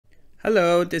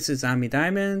Hello, this is Ami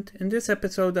Diamond. In this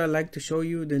episode, I'd like to show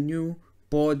you the new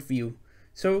board view.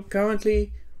 So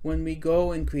currently, when we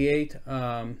go and create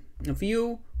a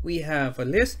view, we have a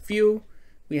list view,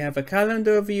 we have a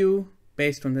calendar view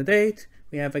based on the date,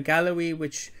 we have a gallery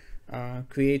which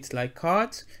creates like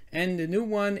cards, and the new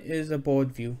one is a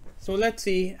board view. So let's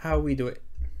see how we do it.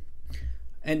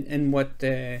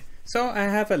 So I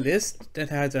have a list that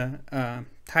has a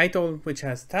title which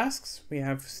has tasks. We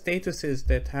have statuses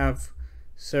that have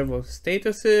several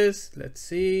statuses. Let's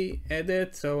see,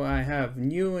 edit. So I have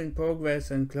new, in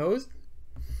progress, and closed.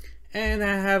 And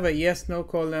I have a yes no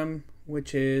column,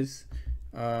 which is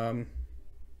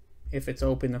if it's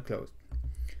open or closed.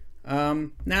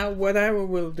 Now what I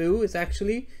will do is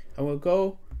actually I will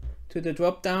go to the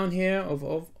drop down here of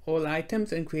all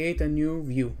items and create a new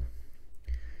view.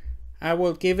 I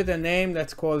will give it a name.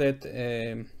 Let's call it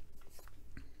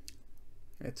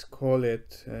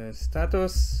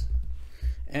status,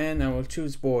 and I will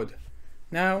choose board.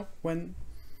 Now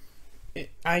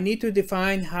I need to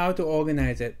define how to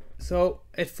organize it. So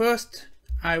at first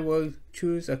I will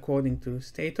choose according to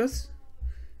status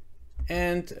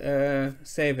and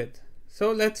save it.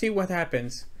 So let's see what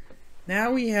happens.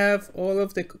 Now we have all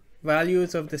of the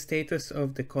values of the status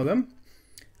of the column,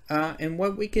 and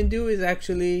what we can do is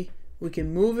actually we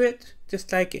can move it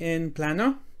just like in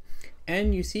Planner,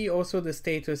 and you see also the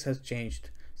status has changed.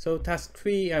 So task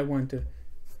 3, I want to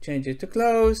change it to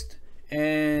closed,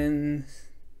 and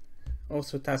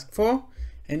also task 4,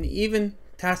 and even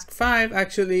task 5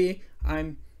 actually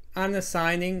I'm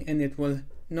unassigning and it will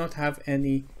not have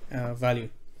any value.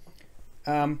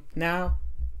 Now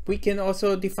we can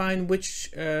also define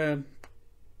which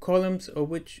columns or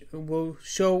which will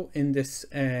show in this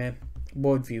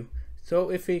board view. So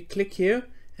if we click here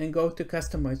and go to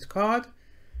customize card,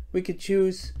 we could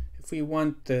choose if we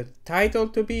want the title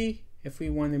to be, if we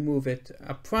want to move it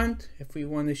up front, if we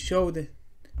want to show the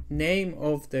name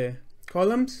of the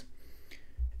columns,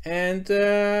 and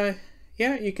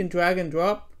yeah, you can drag and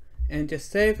drop and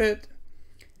just save it.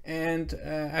 And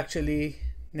actually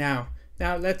now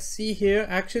let's see here,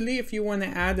 actually if you want to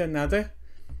add another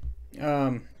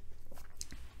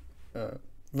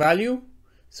value,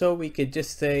 so we could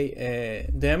just say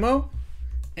demo,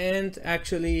 and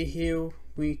actually here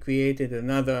we created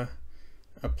another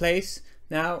place.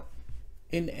 Now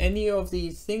in any of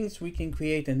these things we can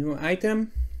create a new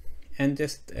item, and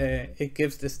just it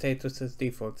gives the status as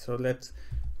default. So let's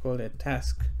call it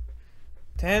task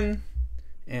 10,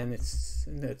 and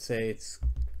let's say it's,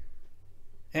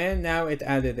 and now it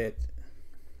added it.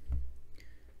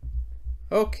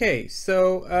 Okay,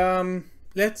 so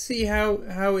let's see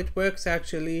how it works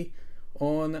actually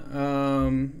on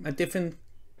a different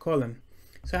column.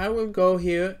 So I will go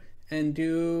here and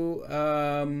do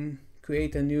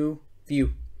create a new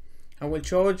view. I will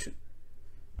choose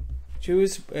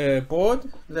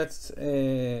board. Let's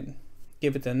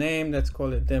give it a name. Let's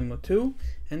call it demo 2,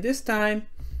 and this time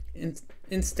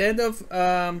instead of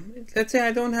let's say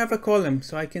I don't have a column,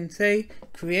 so I can say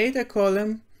create a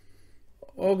column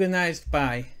organized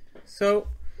by. So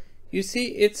you see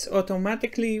it's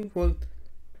automatically will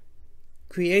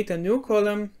create a new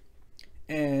column,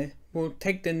 will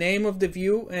take the name of the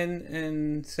view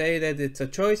and say that it's a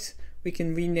choice. We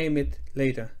can rename it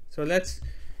later. So let's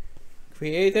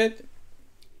create it.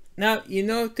 Now you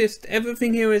noticed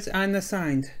everything here is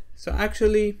unassigned, so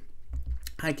actually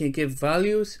I can give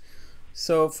values.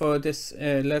 So for this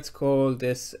let's call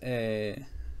this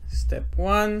step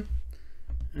 1,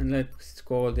 and let's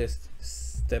call this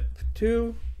step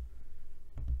 2,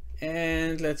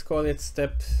 and let's call it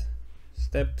step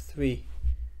 3.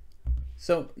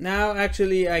 So now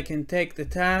actually I can take the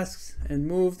tasks and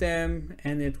move them,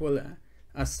 and it will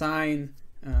assign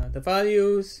the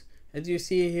values. As you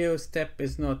see here, step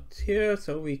is not here,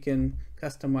 so we can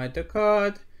customize the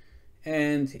card,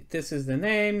 and this is the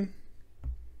name,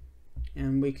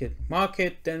 and we could mark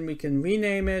it, then we can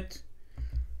rename it.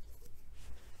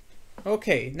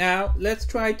 Okay, now let's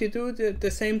try to do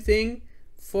the same thing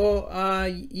for a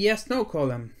yes no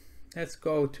column. Let's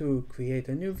go to create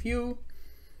a new view.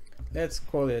 Let's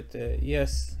call it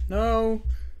yes no.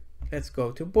 Let's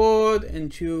go to board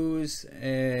and choose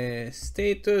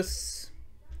status,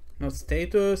 not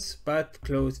status but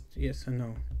closed yes or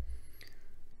no.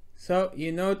 So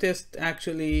you noticed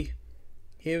actually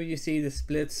here you see the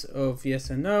splits of yes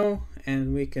and no,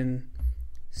 and we can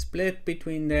split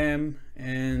between them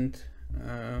and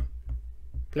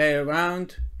play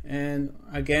around, and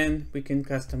again we can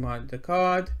customize the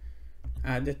card,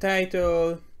 add the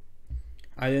title.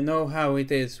 I don't know how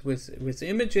it is with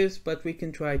images, but we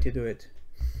can try to do it.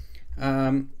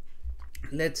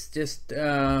 let's just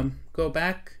go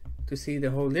back to see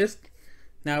the whole list.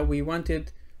 Now we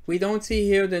don't see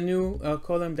here the new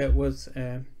column that was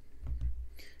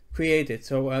created.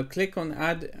 So I'll click on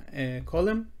add a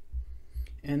column,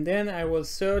 and then I will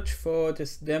search for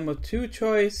this demo2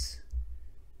 choice,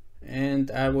 and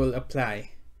I will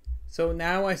apply. So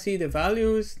now I see the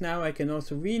values. Now I can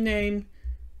also rename.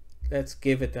 Let's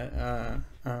give it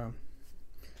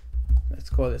let's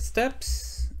call it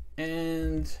steps,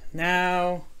 and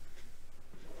now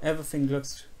everything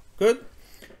looks good.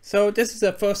 So this is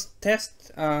a first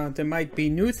test. There might be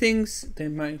new things, there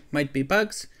might be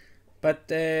bugs, but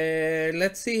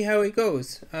let's see how it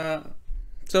goes.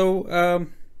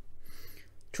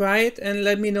 Try it and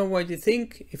let me know what you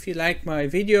think. If you like my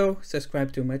video,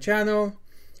 subscribe to my channel.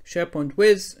 SharePoint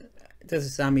Wiz, this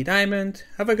is Ami Diamond.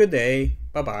 Have a good day.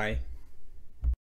 Bye bye.